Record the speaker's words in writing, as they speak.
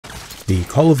The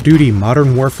Call of Duty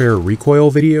Modern Warfare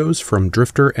recoil videos from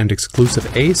Drift0r and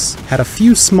TheXclusiveAce had a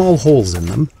few small holes in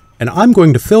them, and I'm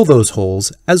going to fill those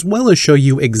holes as well as show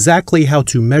you exactly how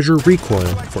to measure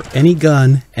recoil for any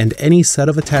gun and any set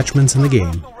of attachments in the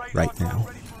game right now.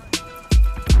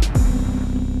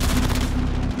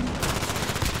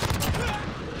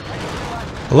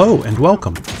 Hello and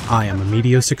welcome, I am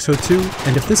Amedio602,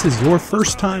 and if this is your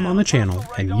first time on the channel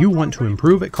and you want to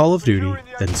improve at Call of Duty,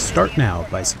 then start now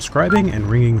by subscribing and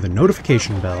ringing the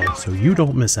notification bell so you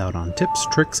don't miss out on tips,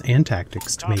 tricks, and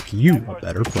tactics to make you a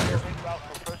better player.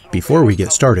 Before we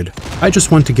get started, I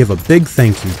just want to give a big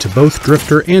thank you to both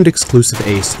Drift0r and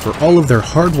TheXclusiveAce for all of their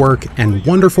hard work and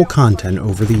wonderful content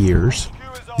over the years.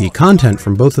 The content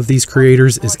from both of these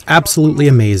creators is absolutely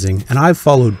amazing, and I've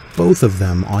followed both of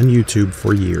them on YouTube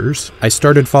for years. I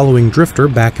started following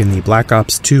Drift0r back in the Black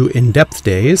Ops 2 in-depth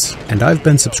days, and I've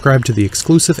been subscribed to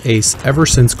TheXclusiveAce ever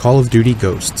since Call of Duty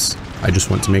Ghosts. I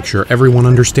just want to make sure everyone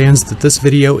understands that this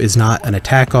video is not an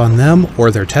attack on them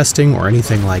or their testing or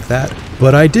anything like that,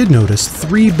 but I did notice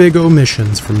 3 big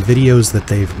omissions from videos that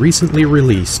they've recently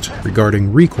released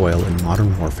regarding recoil in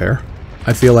Modern Warfare.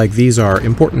 I feel like these are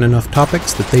important enough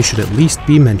topics that they should at least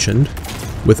be mentioned.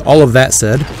 With all of that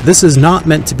said, this is not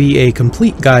meant to be a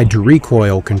complete guide to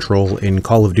recoil control in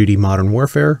Call of Duty Modern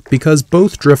Warfare, because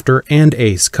both Drift0r and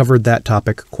Ace covered that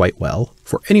topic quite well.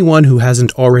 For anyone who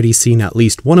hasn't already seen at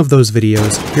least one of those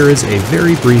videos, here is a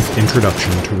very brief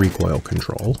introduction to recoil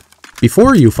control.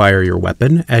 Before you fire your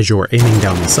weapon, as you're aiming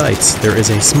down the sights, there is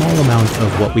a small amount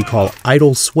of what we call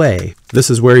idle sway.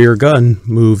 This is where your gun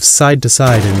moves side to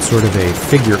side in sort of a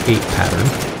figure 8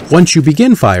 pattern. Once you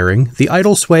begin firing, the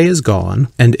idle sway is gone,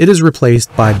 and it is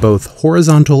replaced by both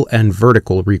horizontal and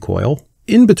vertical recoil.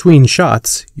 In between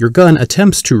shots, your gun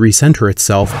attempts to recenter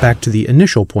itself back to the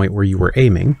initial point where you were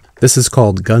aiming. This is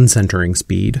called gun centering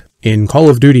speed. In Call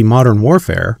of Duty Modern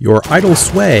Warfare, your idle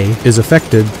sway is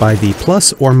affected by the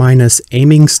plus or minus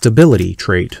aiming stability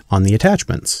trait on the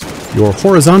attachments. Your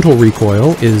horizontal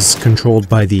recoil is controlled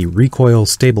by the recoil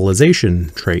stabilization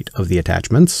trait of the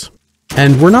attachments.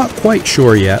 And we're not quite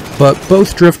sure yet, but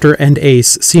both Drift0r and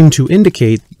Ace seem to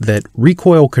indicate that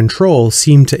recoil control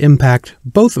seem to impact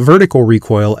both vertical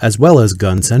recoil as well as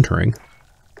gun centering.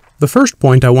 The first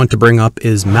point I want to bring up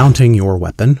is mounting your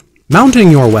weapon.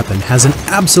 Mounting your weapon has an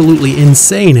absolutely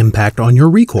insane impact on your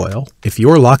recoil. If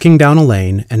you're locking down a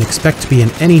lane and expect to be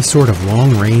in any sort of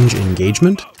long-range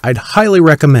engagement, I'd highly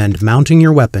recommend mounting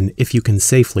your weapon if you can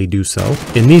safely do so.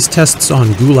 In these tests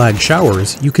on Gulag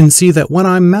Showers, you can see that when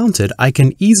I'm mounted, I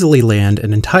can easily land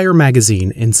an entire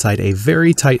magazine inside a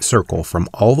very tight circle from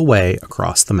all the way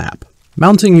across the map.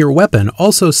 Mounting your weapon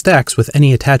also stacks with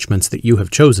any attachments that you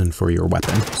have chosen for your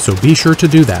weapon, so be sure to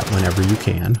do that whenever you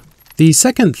can. The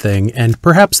second thing, and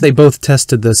perhaps they both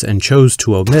tested this and chose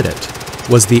to omit it,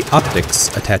 was the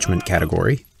optics attachment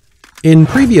category. In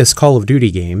previous Call of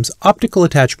Duty games, optical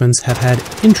attachments have had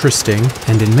interesting,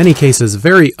 and in many cases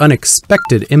very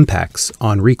unexpected impacts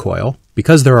on recoil.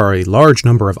 Because there are a large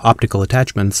number of optical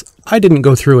attachments, I didn't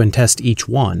go through and test each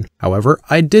one. However,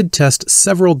 I did test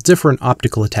several different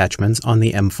optical attachments on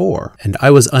the M4, and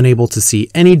I was unable to see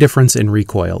any difference in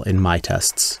recoil in my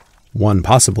tests. One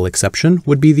possible exception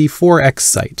would be the 4X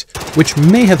sight, which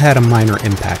may have had a minor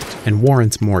impact and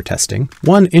warrants more testing.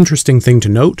 One interesting thing to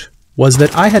note was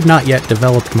that I had not yet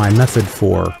developed my method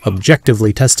for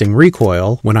objectively testing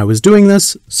recoil when I was doing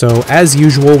this, so as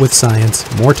usual with science,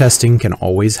 more testing can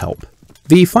always help.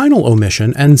 The final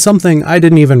omission, and something I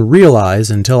didn't even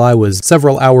realize until I was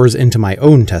several hours into my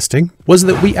own testing, was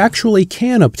that we actually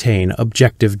can obtain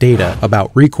objective data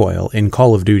about recoil in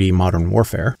Call of Duty Modern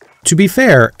Warfare. To be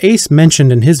fair, Ace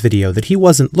mentioned in his video that he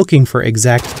wasn't looking for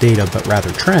exact data but rather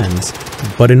trends,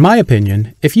 but in my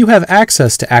opinion, if you have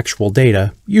access to actual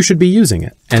data, you should be using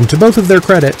it. And to both of their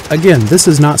credit, again, this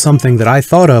is not something that I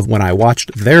thought of when I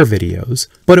watched their videos,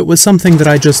 but it was something that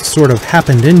I just sort of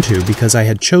happened into because I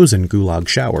had chosen Gulag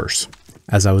Showers.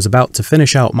 As I was about to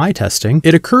finish out my testing,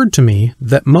 it occurred to me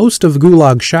that most of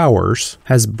Gulag Showers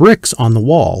has bricks on the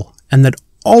wall, and that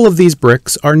all of these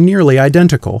bricks are nearly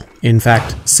identical. In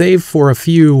fact, save for a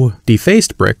few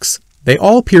defaced bricks, they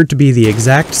all appeared to be the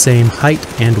exact same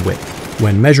height and width.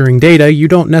 When measuring data, you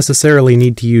don't necessarily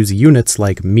need to use units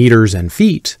like meters and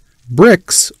feet.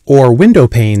 Bricks or window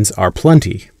panes are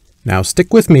plenty. Now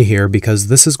stick with me here because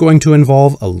this is going to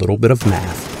involve a little bit of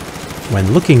math.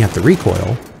 When looking at the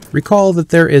recoil, recall that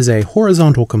there is a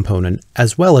horizontal component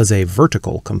as well as a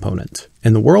vertical component.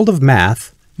 In the world of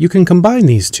math, you can combine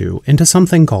these two into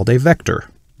something called a vector.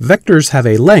 Vectors have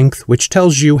a length which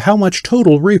tells you how much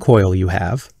total recoil you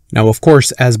have. Now, of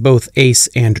course, as both Ace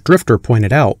and Drift0r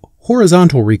pointed out,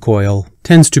 Horizontal recoil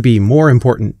tends to be more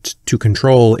important to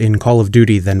control in Call of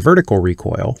Duty than vertical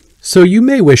recoil, so you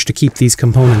may wish to keep these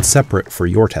components separate for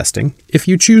your testing. If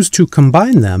you choose to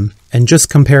combine them and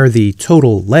just compare the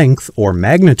total length or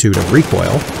magnitude of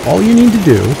recoil, all you need to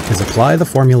do is apply the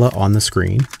formula on the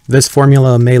screen. This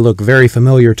formula may look very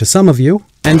familiar to some of you,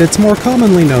 and it's more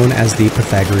commonly known as the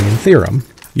Pythagorean theorem.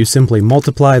 You simply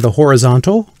multiply the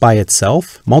horizontal by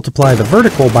itself, multiply the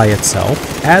vertical by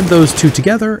itself, add those two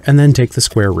together, and then take the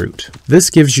square root. This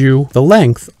gives you the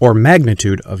length or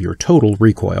magnitude of your total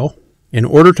recoil. In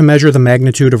order to measure the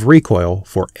magnitude of recoil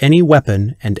for any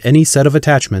weapon and any set of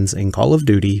attachments in Call of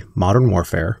Duty Modern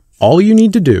Warfare, all you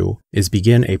need to do is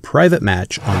begin a private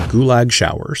match on Gulag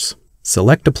Showers.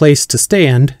 Select a place to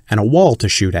stand and a wall to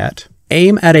shoot at,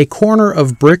 aim at a corner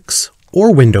of bricks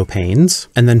or window panes,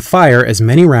 and then fire as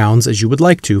many rounds as you would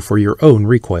like to for your own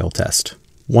recoil test.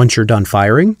 Once you're done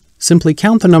firing, simply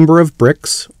count the number of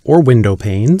bricks or window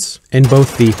panes in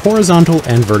both the horizontal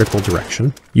and vertical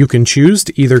direction. You can choose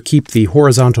to either keep the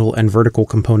horizontal and vertical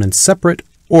components separate,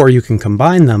 or you can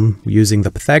combine them using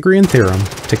the Pythagorean theorem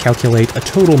to calculate a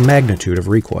total magnitude of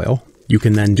recoil. You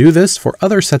can then do this for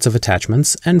other sets of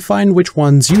attachments and find which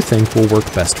ones you think will work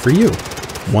best for you.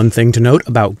 One thing to note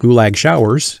about Gulag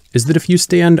Showers is that if you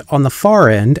stand on the far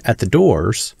end at the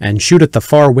doors and shoot at the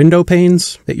far window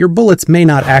panes, that your bullets may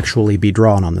not actually be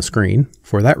drawn on the screen.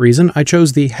 For that reason, I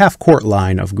chose the half-court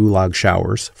line of Gulag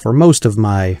Showers for most of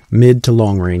my mid to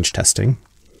long-range testing.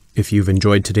 If you've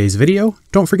enjoyed today's video,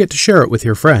 don't forget to share it with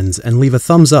your friends and leave a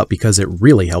thumbs up because it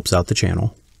really helps out the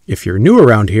channel. If you're new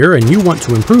around here and you want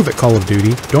to improve at Call of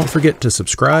Duty, don't forget to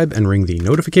subscribe and ring the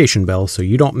notification bell so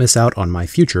you don't miss out on my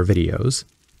future videos.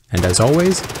 And as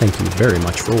always, thank you very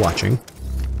much for watching.